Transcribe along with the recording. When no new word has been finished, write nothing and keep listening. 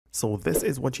So this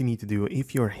is what you need to do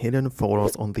if your hidden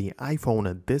photos on the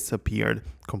iPhone disappeared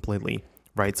completely,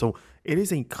 right? So it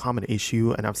is a common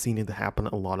issue and I've seen it happen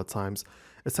a lot of times.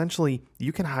 Essentially,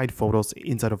 you can hide photos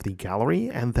inside of the gallery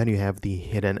and then you have the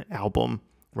hidden album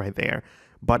right there.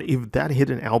 But if that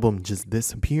hidden album just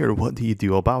disappeared, what do you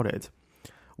do about it?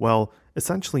 Well,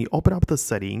 essentially open up the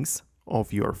settings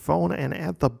of your phone and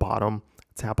at the bottom,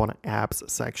 tap on apps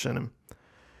section.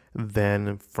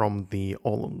 Then from the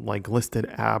all listed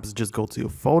apps, just go to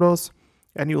photos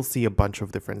and you'll see a bunch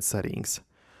of different settings,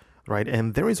 right?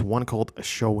 And there is one called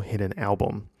show hidden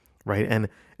album, right? And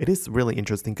it is really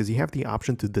interesting because you have the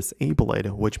option to disable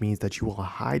it, which means that you will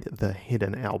hide the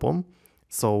hidden album.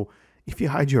 So if you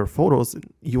hide your photos,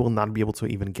 you will not be able to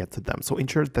even get to them. So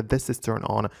ensure that this is turned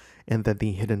on and that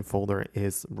the hidden folder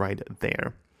is right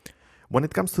there. When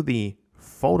it comes to the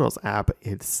Photos app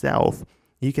itself,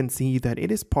 you can see that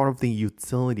it is part of the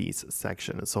utilities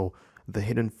section. So the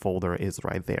hidden folder is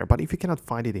right there. But if you cannot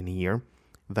find it in here,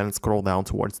 then scroll down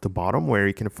towards the bottom where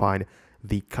you can find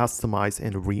the customize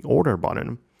and reorder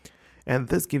button. And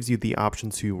this gives you the option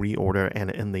to reorder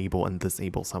and enable and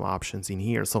disable some options in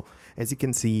here. So as you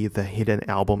can see, the hidden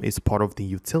album is part of the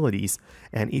utilities.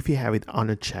 And if you have it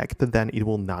unchecked, then it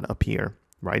will not appear,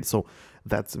 right? So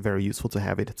that's very useful to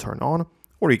have it turned on.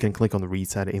 Or you can click on the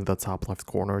reset in the top left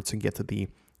corner to get to the,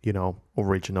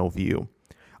 original view.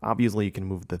 Obviously, you can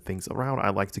move the things around. I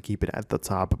like to keep it at the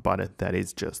top, but that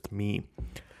is just me.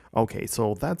 Okay,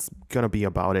 so that's gonna be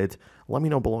about it. Let me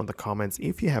know below in the comments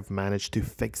if you have managed to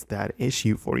fix that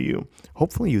issue for you.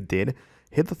 Hopefully you did.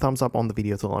 Hit the thumbs up on the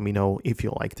video to let me know if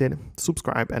you liked it.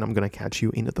 Subscribe, and I'm gonna catch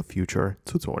you in the future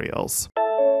tutorials.